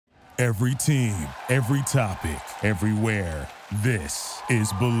Every team, every topic, everywhere. This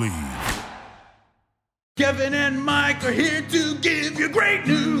is Believe. Kevin and Mike are here to give you great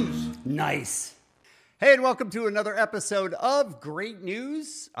news. Nice. Hey, and welcome to another episode of Great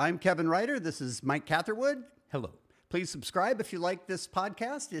News. I'm Kevin Ryder. This is Mike Catherwood. Hello. Please subscribe if you like this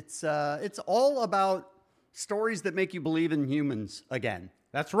podcast. It's all about stories that make you believe in humans again.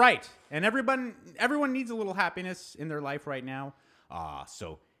 That's right. And everyone needs a little happiness in their life right now.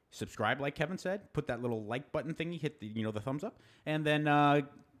 So subscribe, like Kevin said. Put that little like button thingy. Hit the thumbs up, and then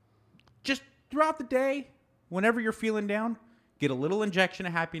just throughout the day, whenever you're feeling down, get a little injection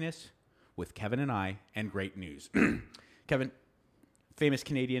of happiness with Kevin and I and Great News. Kevin, famous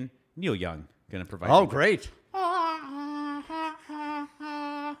Canadian Neil Young, gonna provide. Oh, great.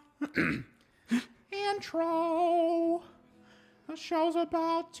 Intro. The show's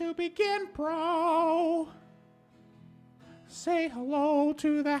about to begin, bro. Say hello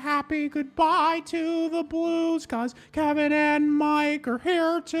to the happy, goodbye to the blues, 'cause Kevin and Mike are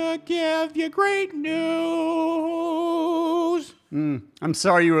here to give you great news. I'm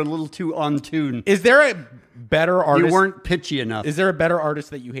sorry you were a little too on tune. Is there a better artist? You weren't pitchy enough. Is there a better artist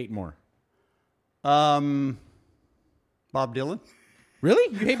that you hate more? Bob Dylan?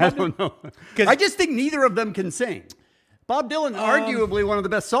 Really? You hate I Bob don't Dylan? know. I just think neither of them can sing. Bob Dylan, arguably one of the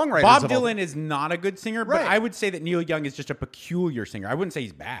best songwriters. Bob of all Dylan is not a good singer, but Right. I would say that Neil Young is just a peculiar singer. I wouldn't say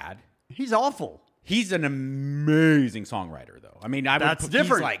he's bad. He's awful. He's an amazing songwriter, though. I mean, That's he's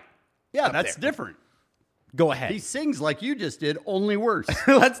different. like, Yeah, up that's there. different. Go ahead. He sings like you just did, only worse.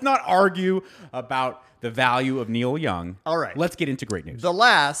 Let's not argue about the value of Neil Young. All right. Let's get into great news. The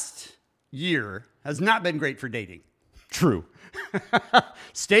last year has not been great for dating. True.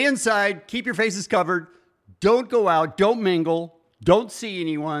 Stay inside, keep your faces covered, don't go out, don't mingle, don't see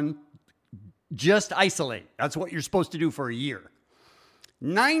anyone, just isolate. That's what you're supposed to do for a year.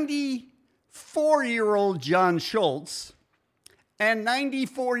 94-year-old John Schultz and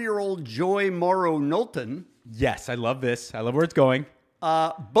 94-year-old Joy Morrow Knowlton, Yes, I love this. I love where it's going.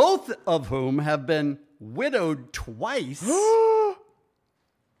 both of whom have been widowed twice,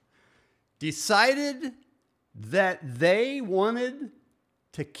 decided that they wanted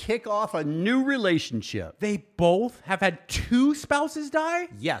to kick off a new relationship. They both have had two spouses die?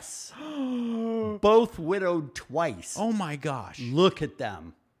 Yes. Both widowed twice. Oh my gosh. Look at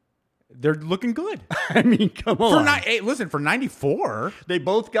them. They're looking good. I mean, come on. Listen, for 94. They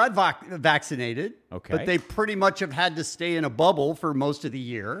both got vaccinated. Okay. But they pretty much have had to stay in a bubble for most of the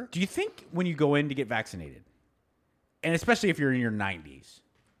year. Do you think when you go in to get vaccinated, and especially if you're in your 90s,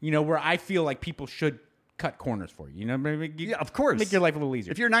 where I feel like people should cut corners for you, Yeah, of course. make your life a little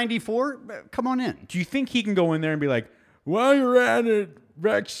easier. If you're 94, come on in. Do you think he can go in there and be like, while you're at it,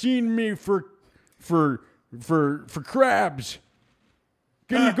 vaccine me for crabs?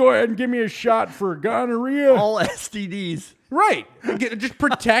 Can you go ahead and give me a shot for gonorrhea? All STDs. Right. Just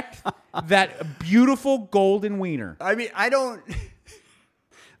protect that beautiful golden wiener. I mean,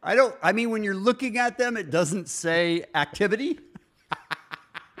 when you're looking at them, it doesn't say activity.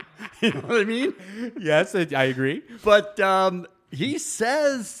 You know what I mean? Yes, I agree. But he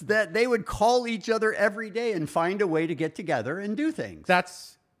says that they would call each other every day and find a way to get together and do things.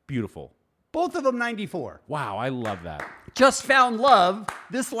 That's beautiful. Both of them 94. Wow, I love that. Just found love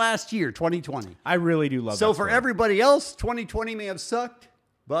this last year, 2020. I really do love that. So for story. everybody else, 2020 may have sucked,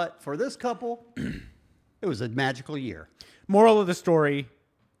 but for this couple, it was a magical year. Moral of the story,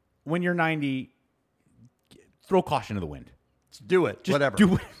 when you're 90, throw caution to the wind. Do it. Just whatever.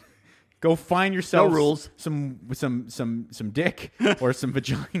 do it. Go find yourself No rules. some dick or some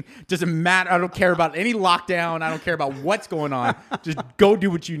vagina. Doesn't matter. I don't care about any lockdown. I don't care about what's going on. Just go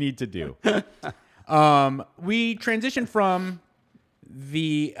do what you need to do. We transition from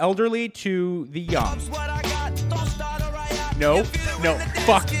the elderly to the young. No,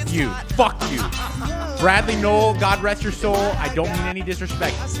 fuck you. Fuck you. Bradley Noel, God rest your soul. I don't mean any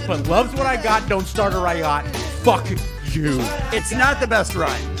disrespect, but loves what I got, don't start a riot. Fuck you. It's not the best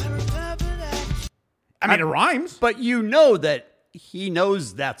rhyme. I mean, it rhymes. But you know that he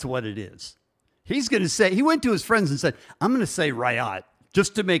knows that's what it is. He's going to say, he went to his friends and said, I'm going to say riot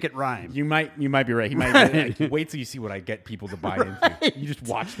just to make it rhyme. You might be right. He might Right. wait till you see what I get people to buy into. You just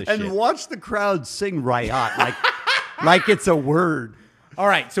watch this And shit. watch the crowd sing riot like it's a word. All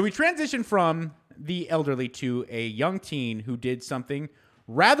right, so we transition from the elderly to a young teen who did something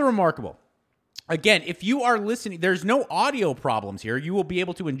rather remarkable. Again, if you are listening, there's no audio problems here. You will be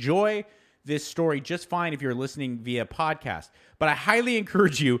able to enjoy this story just fine if you're listening via podcast. But I highly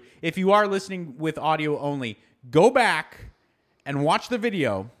encourage you, if you are listening with audio only, go back and watch the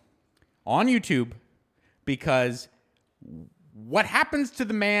video on YouTube, because what happens to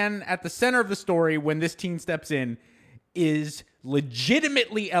the man at the center of the story when this teen steps in is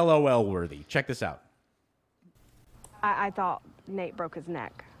legitimately LOL worthy. Check this out. I thought Nate broke his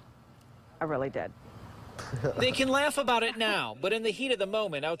neck. I really did. They can laugh about it now, but in the heat of the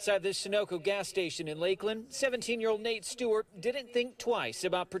moment outside the Sunoco gas station in Lakeland, 17-year-old Nate Stewart didn't think twice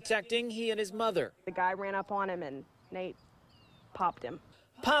about protecting he and his mother. The guy ran up on him and Nate popped him.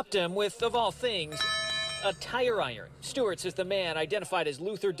 Popped him with, of all things, a tire iron. Stewart says the man, identified as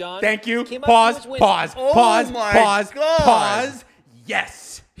Luther Dunn, Thank you. came up Pause, to his window. pause, Oh pause, my pause, God. pause.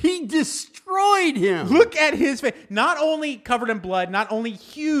 Yes. He destroyed him. Look at his face. Not only covered in blood, not only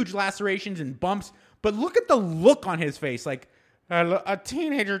huge lacerations and bumps, but look at the look on his face. Like, a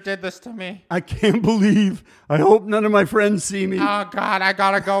teenager did this to me. I can't believe. I hope none of my friends see me. Oh, God, I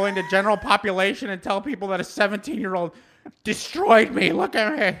got to go into general population and tell people that a 17-year-old destroyed me. Look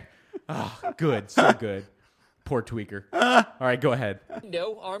at me. Oh, good. So good. Poor tweaker. All right, go ahead.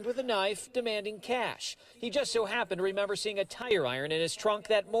 Window, armed with a knife, demanding cash. He just so happened to remember seeing a tire iron in his trunk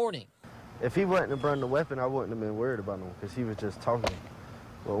that morning. If he wouldn't have brought the weapon, I wouldn't have been worried about him because he was just talking.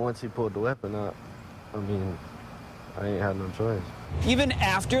 But once he pulled the weapon out, I mean, I ain't had no choice. Even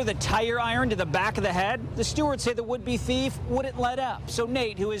after the tire iron to the back of the head, the stewards say the would-be thief wouldn't let up. So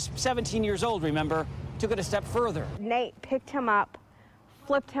Nate, who is 17 years old, remember, took it a step further. Nate picked him up,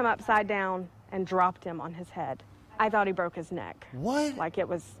 flipped him upside down, and dropped him on his head. I thought he broke his neck. What? Like it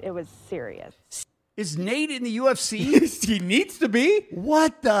was serious. Is Nate in the UFC? He needs to be.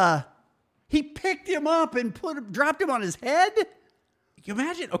 What the? He picked him up and dropped him on his head? You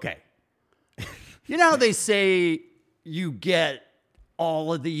imagine? Okay. You know how they say you get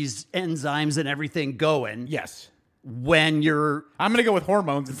all of these enzymes and everything going Yes. when you're I'm going to go with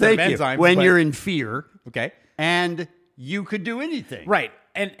hormones instead thank of you, enzymes. when but- you're in fear, Okay. and you could do anything. Right.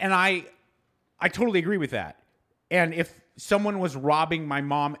 And I totally agree with that. And if someone was robbing my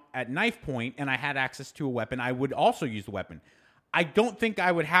mom at knife point and I had access to a weapon, I would also use the weapon. I don't think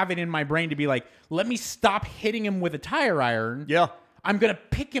I would have it in my brain to be like, let me stop hitting him with a tire iron. Yeah. I'm going to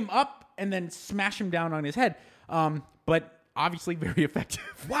pick him up and then smash him down on his head. But obviously very effective.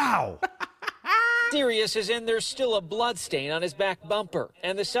 Wow. Serious as in there's still a blood stain on his back bumper.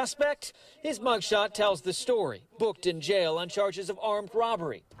 And the suspect? His mugshot tells the story. Booked in jail on charges of armed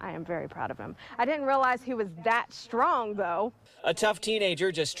robbery. I am very proud of him. I didn't realize he was that strong, though. A tough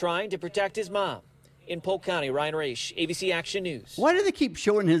teenager just trying to protect his mom. In Polk County, Ryan Raish, ABC Action News. Why do they keep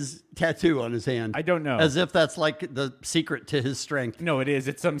showing his tattoo on his hand? I don't know. As if that's like the secret to his strength. No, it is.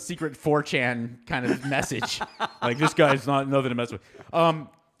 It's some secret 4chan kind of message. Like, this guy's not nothing to mess with.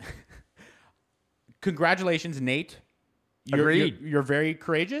 Congratulations, Nate. Agreed. You're very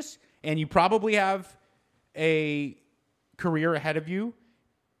courageous, and you probably have a career ahead of you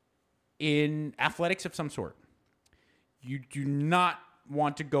in athletics of some sort. You do not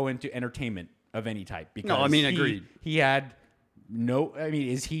want to go into entertainment of any type. Because No, I mean, agreed. He had no. I mean,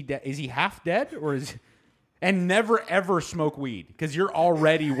 is he is he half dead or is? And never ever smoke weed because you're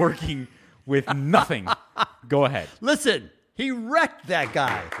already working with nothing. Go ahead. Listen, he wrecked that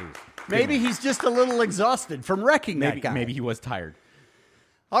guy. Maybe he's just a little exhausted from wrecking that guy. Maybe he was tired.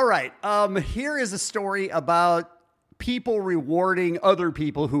 All right. Here is a story about people rewarding other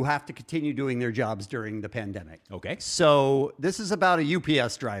people who have to continue doing their jobs during the pandemic. Okay. So this is about a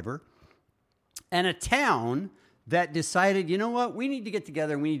UPS driver and a town that decided, you know what, we need to get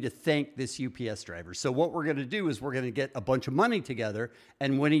together and we need to thank this UPS driver. So what we're going to do is we're going to get a bunch of money together.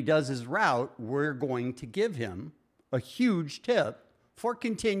 And when he does his route, we're going to give him a huge tip for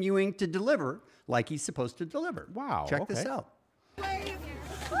continuing to deliver like he's supposed to deliver. Wow, Check this okay. out.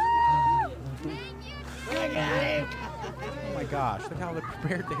 Oh my gosh, look how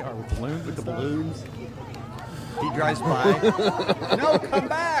prepared they are with balloons. With the balloons. He drives by. No, come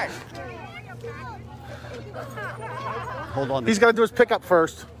back. Hold on. He's got to do his pickup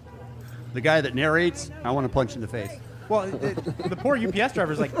first. The guy that narrates, I want to punch in the face. Well, the poor UPS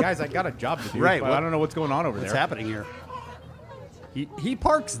driver's like, guys, I got a job to do. Right, But well, I don't know what's going on over What's there. happening here? He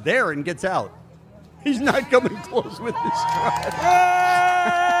parks there and gets out. He's not coming close with this truck.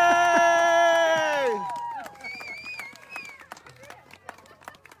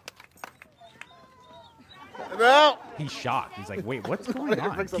 No. He's shocked. He's like, wait, what's going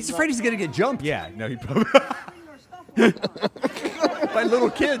on? He's afraid he's going to get jumped Yeah, no, he probably. by little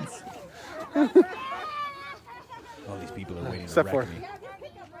kids. All these people are waiting Step to wreck forward. me.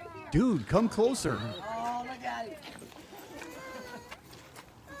 Dude, come closer.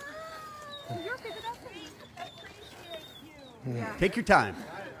 Take your time.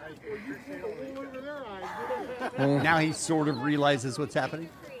 Now he sort of realizes what's happening.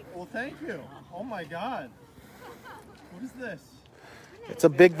 Well, thank you. Oh my God. What is this? It's a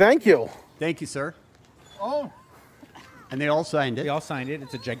big thank you. Thank you, sir. Oh. And they all signed it. They all signed it.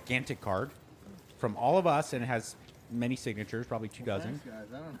 It's a gigantic card from all of us, and it has many signatures, probably 2 dozen. Thanks, guys.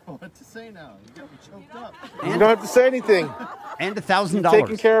 I don't know what to say now. You got me choked up. You don't have to say anything. And You've $1,000.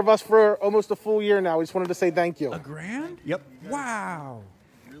 taken care of us for almost a full year now. We just wanted to say thank you. $1,000? Yep. Wow.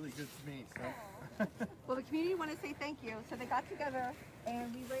 Really good to me. So. Well, the community wanted to say thank you, so they got together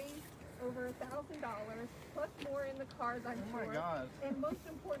and we raised over $1,000 plus more in the cars, I'm Oh sure. my God. And most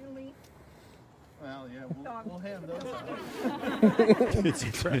importantly, Well, yeah, Dog. we'll hand those out.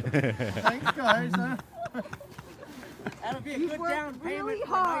 Thanks, guys. That'll be a you good worked down payment really for a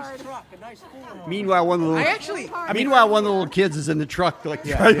nice hard. truck, a nice Ford. Meanwhile, one of the little, meanwhile, one of the little kids is in the truck, like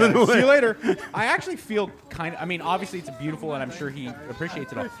driving away. See you later. I actually feel kind of, I mean, obviously it's beautiful, and I'm sure he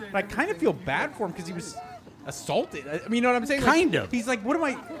appreciates it all. But I kind of feel bad for him because he was assaulted. I mean, you know what I'm saying? Kind of. He's like, what am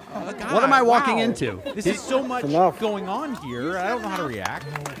I? God, What am I walking wow. into? This is so much going on here. I don't know how to react.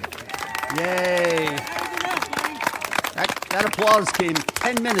 Yay. That applause came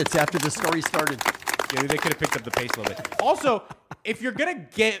 10 minutes after the story started. Yeah, they could have picked up the pace a little bit. Also, if you're gonna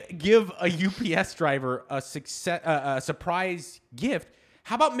give a UPS driver a surprise gift,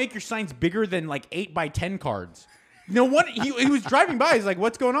 how about make your signs bigger than like 8x10 cards? No one. He was driving by. He's like,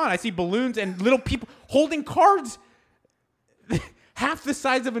 "What's going on?" I see balloons and little people holding cards half the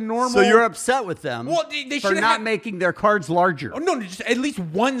size of a normal. So you're upset with them Well, they for should've not had- making their cards larger. Oh, no, just at least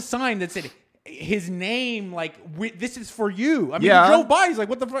one sign that said his name, like, this is for you. I mean, Yeah. he drove by. He's like,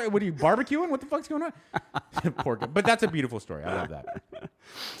 what the fuck? What are you, barbecuing? What the fuck's going on? Poor guy. But that's a beautiful story. I love that.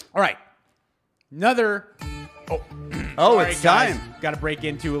 All right. Another. Oh, Oh, sorry, it's guys. time. Got to break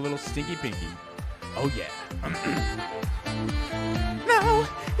into a little Stinky Pinky. Oh, yeah. Now,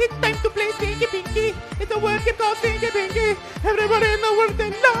 it's time to play Stinky Pinky. It's a word game called Stinky Pinky. Everybody in the world, they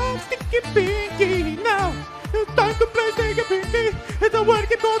love Stinky Pinky. Now, it's time to play Stinky Pinky. It's a word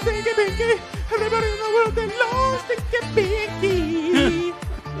game called Stinky Pinky. Everybody in the world, they love Stinky Pinky.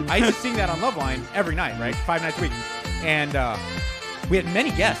 I used to sing that on Loveline every night, right? 5 nights a week. And we had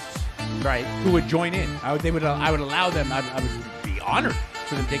many guests, right, who would join in. I would allow them, I would be honored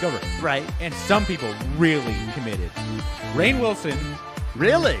for them to take over. Right. And some people really committed. Rainn Wilson.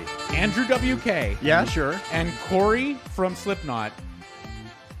 Really? Andrew WK. Yeah, sure. And Corey from Slipknot,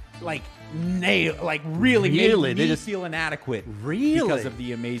 like, really made Really? me They just- feel inadequate. Really? Because of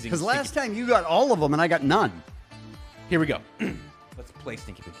the amazing Because last time you got all of them and I got none. Here we go. Let's play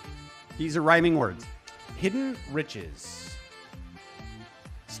Stinky Pinky. These are rhyming words. Hidden riches.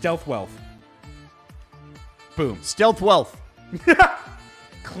 Stealth wealth. Boom. Stealth wealth.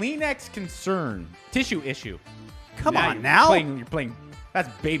 Kleenex concern. Tissue issue. Come on you're now. You're playing. That's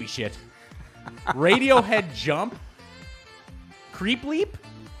baby shit. Radiohead jump. Creep leap.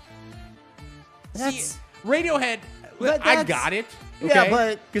 That's- See, Radiohead. But I that's- got it. Yeah, Okay?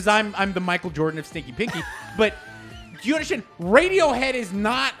 but- because I'm the Michael Jordan of Stinky Pinky. But do you understand? Radiohead is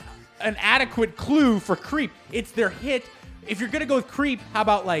not an adequate clue for creep. It's their hit. If you're gonna go with creep, how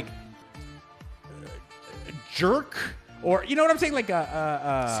about like jerk, or you know what I'm saying, like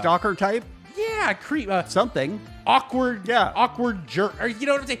a Stalker type? yeah, creep. Something. Awkward, Yeah. awkward jerk. Or, you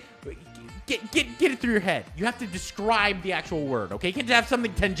know what I'm saying? Get it through your head. You have to describe the actual word, okay? You can't have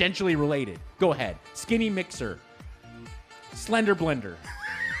something tangentially related. Go ahead. Skinny mixer. Slender blender.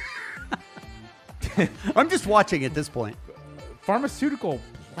 I'm just watching at this point. Pharmaceutical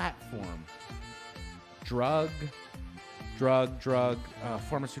platform. Drug.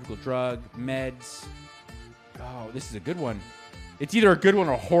 Pharmaceutical drug. Meds. Oh, this is a good one. It's either a good one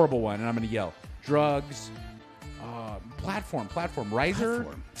or a horrible one, and I'm going to yell. Drugs. Platform. Riser.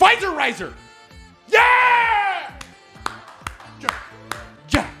 Pfizer Riser. Yeah!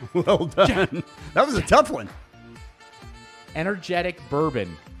 Yeah! Well done. That was a tough one. Energetic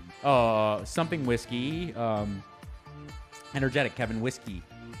bourbon. Something whiskey. Energetic Kevin whiskey.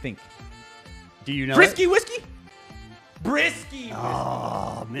 Think. Do you know Frisky it? whiskey? Brisky whiskey.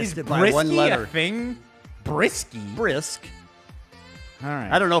 Oh, missed Is it by brisky one letter. a thing? Brisky. Brisk. All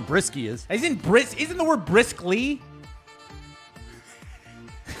right. I don't know what brisky is. Isn't the word briskly?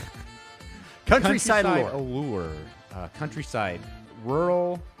 Countryside allure. Countryside.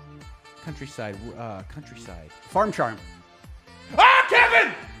 Rural. Countryside. Countryside. Farm charm. Ah,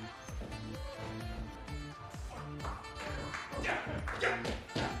 Kevin!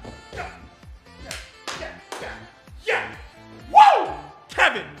 Yeah! Whoa!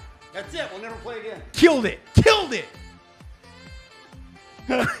 Kevin! That's it. We'll never play again. Killed it!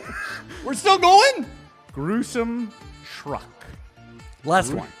 We're still going? Gruesome truck.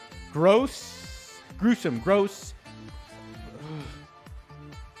 Last one. Gruesome, gross.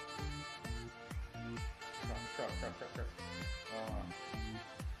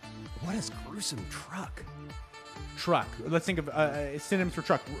 What is gruesome truck? Truck. Let's think of synonyms for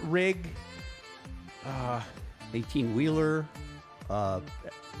truck. Rig. 18-wheeler. Ford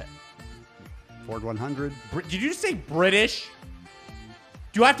 100. Did you just say British?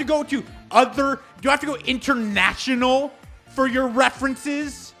 Do I have to go to other? Do I have to go international for your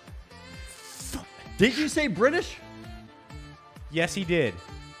references? Did you say British? Yes, he did.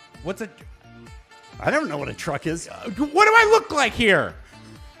 What's a? I don't know what a truck is. What do I look like here?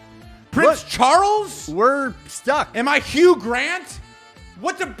 Prince Charles? We're stuck. Am I Hugh Grant?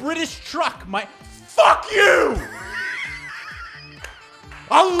 What's a British truck? Fuck you!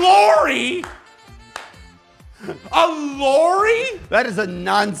 A lorry? A lorry? That is a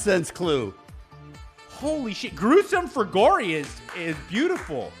nonsense clue. Holy shit. Gruesome for gory is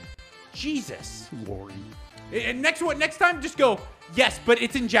beautiful. Jesus. Lorry. And next time just go, yes, but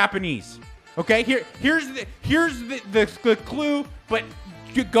it's in Japanese. Okay? Here's the clue, but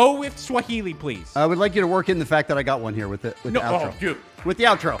go with Swahili, please. I would like you to work in the fact that I got one here with the outro. Oh, dude. With the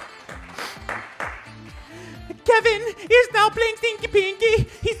outro. Kevin is now playing Stinky Pinky.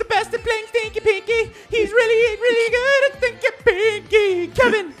 He's the best at playing Stinky Pinky. He's really, really good at Stinky Pinky.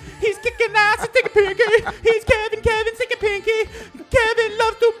 Kevin, he's kicking ass at Stinky Pinky. He's Kevin, Stinky Pinky. Kevin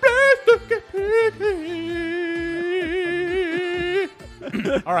loves to play Stinky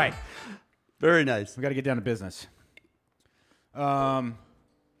Pinky. All right. Very nice. We got to get down to business. Forgot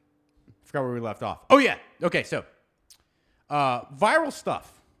where we left off. Oh, yeah. Okay, so viral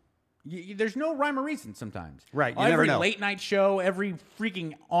stuff. There's no rhyme or reason sometimes. Right, you never know. Every late night show, every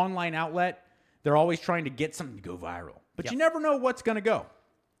freaking online outlet, they're always trying to get something to go viral. But you never know what's going to go.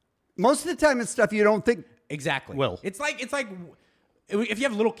 Most of the time it's stuff you don't think exactly will. It's like if you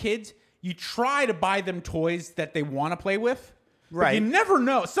have little kids, you try to buy them toys that they want to play with. Right. But you never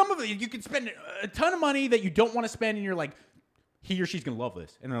know. Some of it, you can spend a ton of money that you don't want to spend, and you're like, he or she's going to love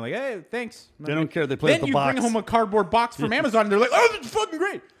this. And they're like, hey, thanks. They don't care. They play with the box. Then you bring home a cardboard box from Amazon, and they're like, oh, that's fucking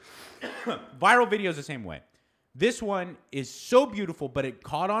great. Viral videos the same way. This one is so beautiful, but it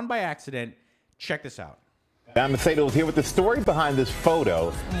caught on by accident. Check this out. I'm Macedo here with the story behind this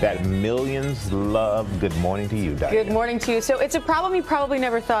photo that millions love. Good morning to you, Diane. Good morning to you. So it's a problem you probably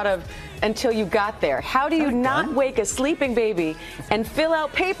never thought of until you got there. How do you not wake a sleeping baby and fill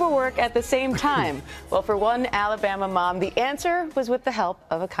out paperwork at the same time? Well, for one Alabama mom, the answer was with the help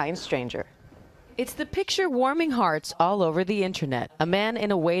of a kind stranger. It's the picture warming hearts all over the internet. A man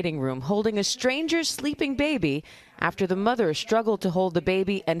in a waiting room holding a stranger's sleeping baby after the mother struggled to hold the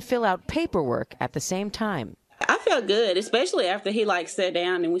baby and fill out paperwork at the same time. I felt good, especially after he sat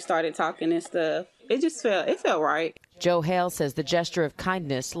down and we started talking and stuff. It felt right. Joe Hale says the gesture of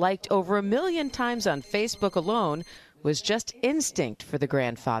kindness, liked over 1 million times on Facebook alone, was just instinct for the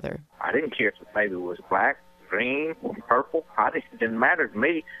grandfather. I didn't care if the baby was black, green, purple. It didn't matter to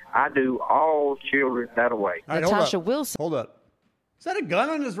me. I do all children that way. Right, Natasha Wilson. Hold up. Is that a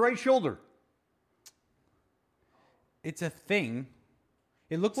gun on his right shoulder? It's a thing.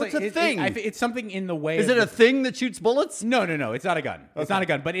 It looks What's like a thing? It's something in the way. Is it a thing that shoots bullets? No. It's not a gun. Okay. It's not a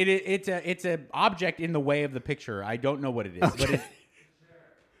gun. But it's a object in the way of the picture. I don't know what it is. Okay. But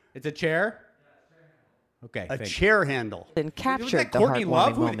it's a chair. Okay. A chair handle. And captured the Courtney heartwarming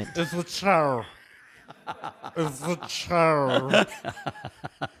Love? moment. It's a chair. It's a chair. All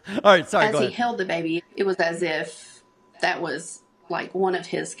right, sorry, As go he ahead. held the baby, it was as if that was like one of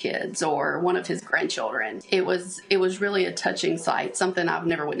his kids or one of his grandchildren. It was really a touching sight, something I've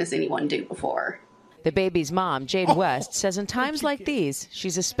never witnessed anyone do before. The baby's mom, Jade West, says in times like these,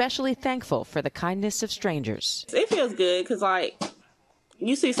 she's especially thankful for the kindness of strangers. It feels good because,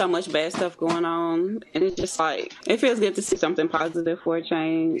 you see so much bad stuff going on, and it's just it feels good to see something positive for a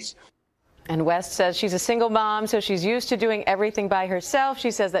change. And West says she's a single mom, so she's used to doing everything by herself.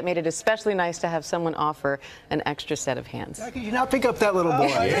 She says that made it especially nice to have someone offer an extra set of hands. How could you not pick up that little boy?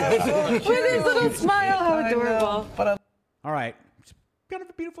 With his little smile, how adorable. All right. It's kind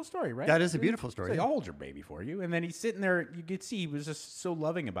of a beautiful story, right? That is a beautiful story. So I'll hold your baby for you. And then he's sitting there. You could see he was just so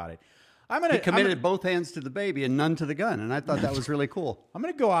loving about it. He committed both hands to the baby and none to the gun, and I thought that was really cool. I'm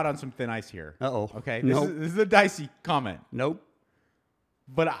going to go out on some thin ice here. Uh-oh. Okay? Nope. This is a dicey comment. Nope.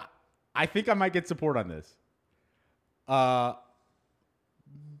 But I think I might get support on this.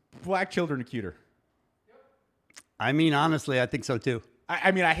 Black children are cuter. I mean, honestly, I think so too.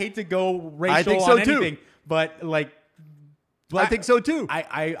 I mean, I hate to go racial I think so on anything, but I think so too.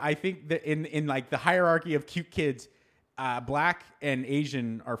 I think that in the hierarchy of cute kids, black and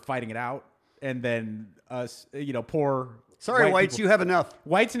Asian are fighting it out, and then us, poor. Sorry, whites, people. you have enough.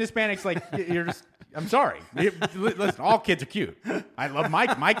 Whites and Hispanics, you're just. I'm sorry. Listen, all kids are cute. I love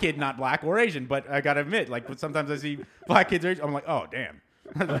my kid, not black or Asian, but I gotta admit, sometimes I see black kids, I'm like, oh damn.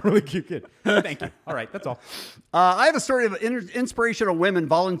 That's a really cute kid. Thank you. All right, that's all. I have a story of inspirational women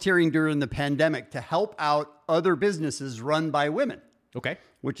volunteering during the pandemic to help out other businesses run by women. Okay.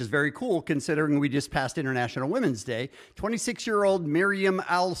 Which is very cool considering we just passed International Women's Day. 26-year-old Miriam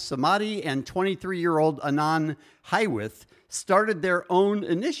Al-Samadi and 23-year-old Anan Highwith started their own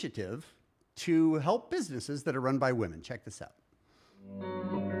initiative to help businesses that are run by women. Check this out.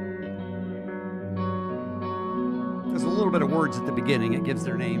 There's a little bit of words at the beginning. It gives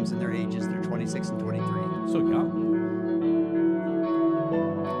their names and their ages. They're 26 and 23. So young.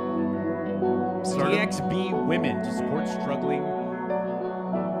 TXB Women to support struggling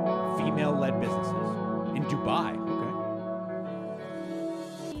female-led businesses in Dubai.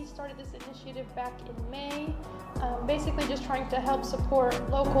 Okay. We started this initiative back in May, basically just trying to help support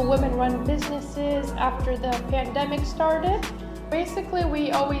local women-run businesses after the pandemic started. Basically,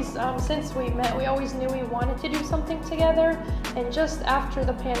 we always, since we met, we always knew we wanted to do something together, and just after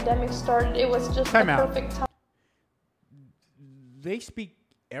the pandemic started, it was just the perfect time. They speak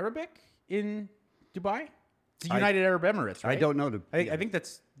Arabic in Dubai? It's the United Arab Emirates, right? I don't know. I think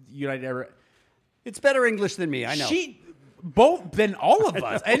that's United Arab. It's better English than me, I know. Than all of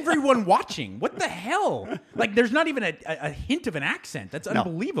us, everyone watching. What the hell? Like, there's not even a hint of an accent. That's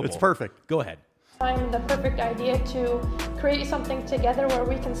unbelievable. It's perfect. Go ahead. The perfect idea to create something together where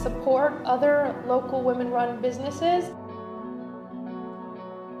we can support other local women-run businesses.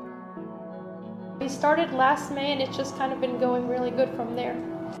 We started last May, and it's just kind of been going really good from there.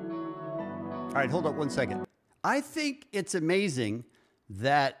 All right, hold up one second. I think it's amazing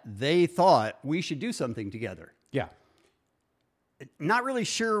that they thought we should do something together. Yeah. Not really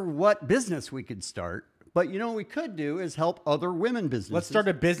sure what business we could start, but you know what we could do is help other women businesses. Let's start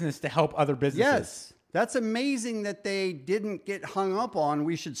a business to help other businesses. Yes. That's amazing that they didn't get hung up on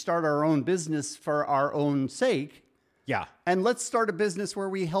we should start our own business for our own sake. Yeah. And let's start a business where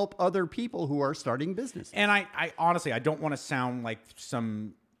we help other people who are starting businesses. And I honestly, I don't want to sound like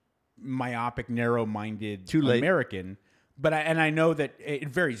some myopic, narrow-minded American, but I know that it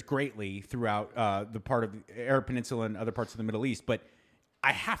varies greatly throughout the part of the Arab Peninsula and other parts of the Middle East, but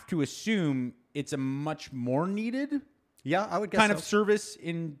I have to assume it's a much more needed I would guess kind of service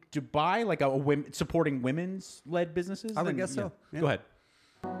in Dubai, like supporting women's-led businesses. I would guess so. Yeah. Go ahead.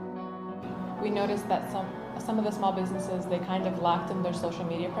 We noticed that some of the small businesses, they kind of lacked in their social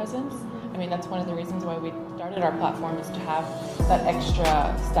media presence. I mean, that's one of the reasons why we started our platform, is to have that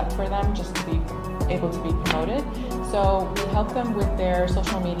extra step for them just to be able to be promoted. So we help them with their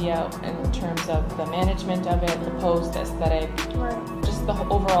social media in terms of the management of it, the post, the aesthetic, just the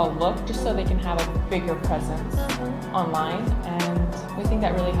overall look, just so they can have a bigger presence online. And we think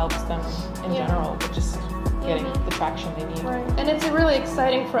that really helps them in general with just getting the traction they need. Right. And it's really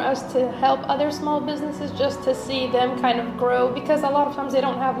exciting for us to help other small businesses, just to see them kind of grow, because a lot of times they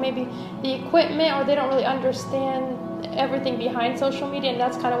don't have maybe the equipment, or they don't really understand everything behind social media, and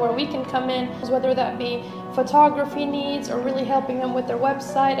that's kind of where we can come in, whether that be photography needs or really helping them with their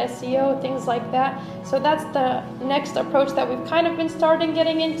website, SEO, things like that. So that's the next approach that we've kind of been starting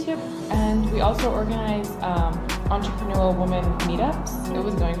getting into. And we also organize entrepreneurial women meetups. It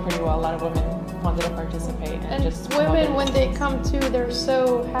was going pretty well. A lot of women wanted to participate. And just women, when they come to, they're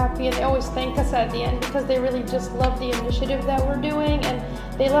so happy, and they always thank us at the end, because they really just love the initiative that we're doing, and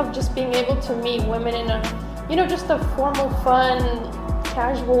they love just being able to meet women in a, just a formal, fun,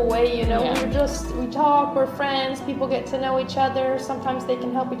 casual way, we talk, we're friends, people get to know each other, sometimes they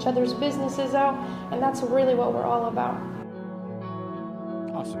can help each other's businesses out, and that's really what we're all about.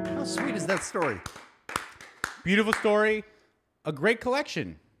 Awesome. How sweet is that story? Beautiful story. A great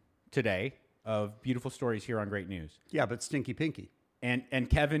collection today of beautiful stories here on Great News. Yeah, but Stinky Pinky. And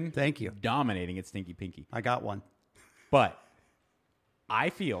Kevin, thank you, dominating at Stinky Pinky. I got one. But I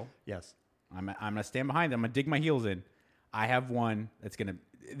feel, yes, I'm gonna stand behind it. I'm gonna dig my heels in. I have one that's gonna.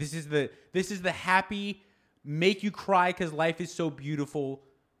 This is the happy, make you cry because life is so beautiful,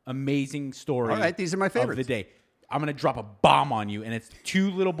 amazing story. All right, these are my favorites of the day. I'm gonna drop a bomb on you, and it's two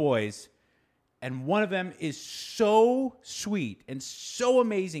little boys, and one of them is so sweet and so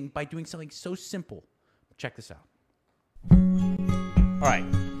amazing by doing something so simple. Check this out. All right,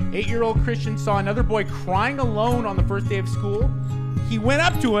 8-year-old Christian saw another boy crying alone on the first day of school. He went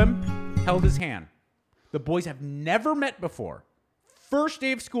up to him, held his hand. The boys have never met before. First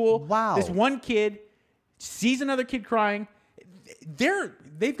day of school. Wow. This one kid sees another kid crying.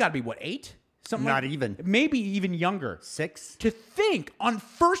 They've got to be, what, 8? Something Not like, even. Maybe even younger. 6? To think on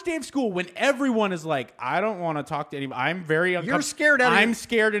first day of school when everyone is like, I don't want to talk to anyone. I'm very uncomfortable. You're scared. I'm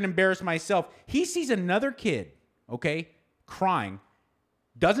scared and embarrassed myself. He sees another kid, crying.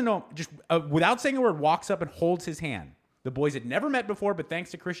 Doesn't know, just without saying a word, walks up and holds his hand. The boys had never met before, but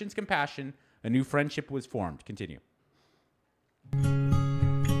thanks to Christian's compassion, a new friendship was formed. Continue.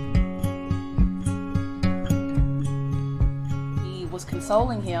 He was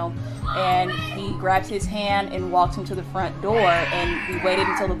consoling him, and he grabbed his hand and walked him to the front door, and we waited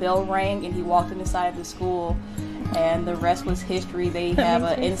until the bell rang, and he walked inside the school, and the rest was history. They have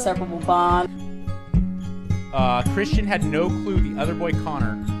an inseparable bond. Christian had no clue the other boy,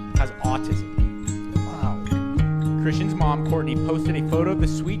 Connor, has autism. Wow. Christian's mom, Courtney, posted a photo of the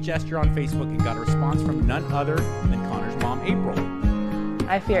sweet gesture on Facebook and got a response from none other than Connor's mom, April.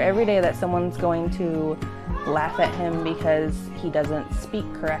 I fear every day that someone's going to laugh at him because he doesn't speak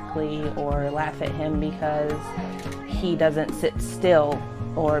correctly, or laugh at him because he doesn't sit still,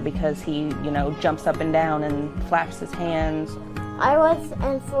 or because he, jumps up and down and flaps his hands. I was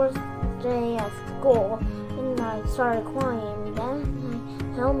in fourth day at school, and I started crying. Then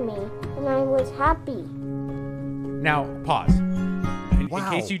he held me, and I was happy. Now, pause. In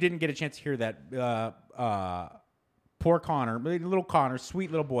case you didn't get a chance to hear that, poor Connor, little Connor,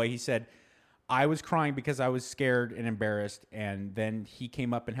 sweet little boy, he said, I was crying because I was scared and embarrassed, and then he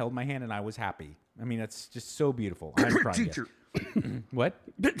came up and held my hand, and I was happy. I mean, that's just so beautiful. I'm crying. Teacher. What?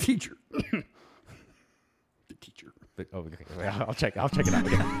 The teacher. The teacher. Okay. I'll check it out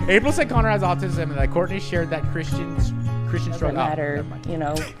again. April said Connor has autism, and that Courtney shared that Christian struggle. It doesn't matter,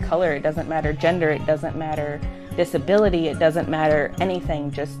 color. It doesn't matter gender. It doesn't matter disability. It doesn't matter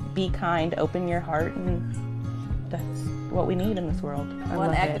anything. Just be kind, open your heart, and that's what we need in this world.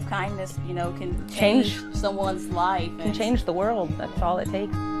 One act of kindness, can change someone's life. Can change the world. That's all it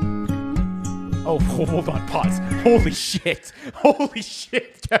takes. Oh, hold on, pause. Holy shit,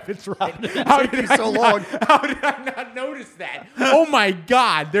 Kevin's right. How did I not notice that? Oh my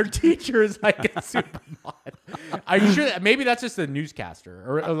God, their teacher is like a supermod. Are you sure maybe that's just a newscaster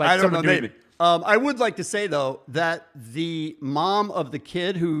or like I don't know, doing maybe. I would like to say though that the mom of the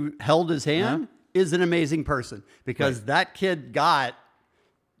kid who held his hand is an amazing person, because that kid got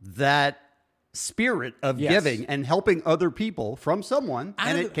that spirit of giving and helping other people from someone,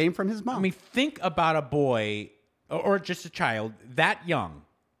 and it came from his mom. I mean, think about a boy or just a child that young.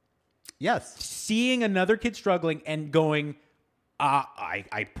 Yes. Seeing another kid struggling and going,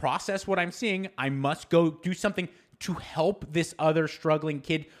 I process what I'm seeing. I must go do something to help this other struggling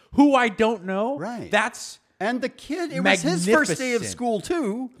kid who I don't know. Right. And the kid, it was his first day of school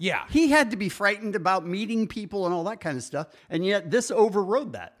too. Yeah. He had to be frightened about meeting people and all that kind of stuff. And yet this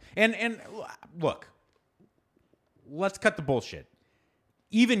overrode that. And look, let's cut the bullshit.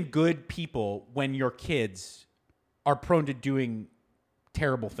 Even good people, when your kids are prone to doing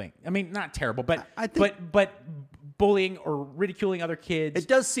terrible things. I mean, not terrible, but but bullying or ridiculing other kids. It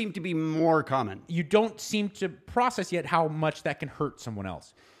does seem to be more common. You don't seem to process yet how much that can hurt someone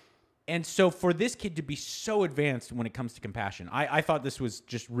else. And so for this kid to be so advanced when it comes to compassion, I thought this was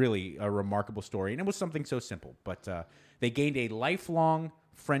just really a remarkable story. And it was something so simple. But they gained a lifelong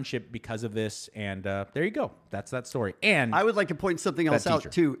friendship because of this. And there you go. That's that story. And I would like to point something else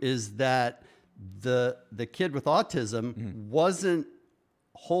out, too, is that the kid with autism wasn't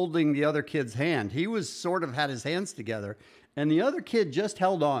holding the other kid's hand. He was sort of had his hands together. And the other kid just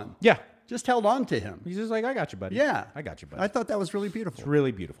held on. Yeah. Just held on to him. He's just like, I got you, buddy. Yeah. I got you, buddy. I thought that was really beautiful. It's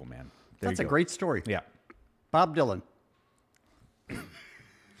really beautiful, man. That's a great story. Yeah. Bob Dylan.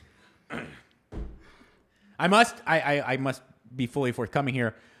 I must be fully forthcoming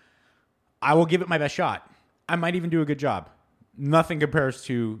here. I will give it my best shot. I might even do a good job. Nothing compares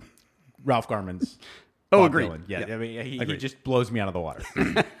to Ralph Garman's Bob agreed. Dylan. Yeah. I mean, he just blows me out of the water.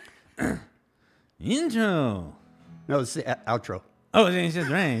 Intro. No, it's the outro. Oh, it's just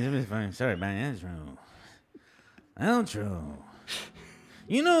right. Sorry about intro. Outro.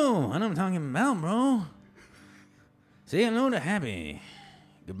 You know what I'm talking about, bro. Say hello to happy.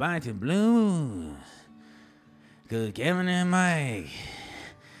 Goodbye to blues. Because Kevin and Mike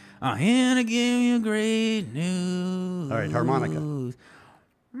are here to give you great news. All right, harmonica.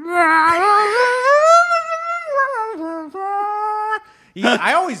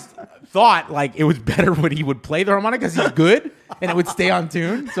 I always thought like it was better when he would play the harmonica because he's good and it would stay on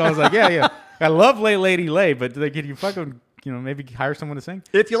tune. So I was like, yeah. I love Lay Lady Lay, but like, can you fucking, maybe hire someone to sing?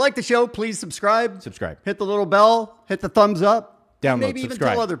 If you like the show, please subscribe. Subscribe. Hit the little bell. Hit the thumbs up. Download. Maybe subscribe.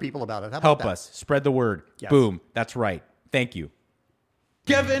 even tell other people about it. How about Help that? us. Spread the word. Yes. Boom. That's right. Thank you.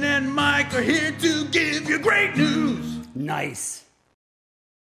 Kevin and Mike are here to give you great news. Nice.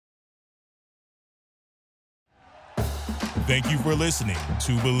 Thank you for listening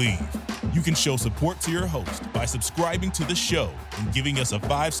to Believe. You can show support to your host by subscribing to the show and giving us a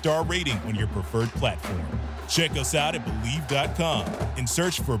 5-star rating on your preferred platform. Check us out at Believe.com and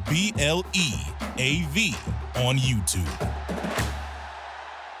search for BLEAV on YouTube.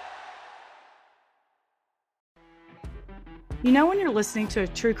 You know when you're listening to a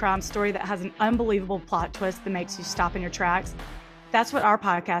true crime story that has an unbelievable plot twist that makes you stop in your tracks? That's what our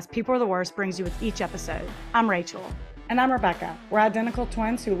podcast, People Are the Worst, brings you with each episode. I'm Rachel. And I'm Rebecca. We're identical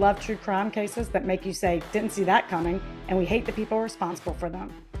twins who love true crime cases that make you say, didn't see that coming, and we hate the people responsible for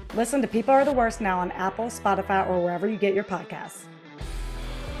them. Listen to People Are the Worst now on Apple, Spotify, or wherever you get your podcasts.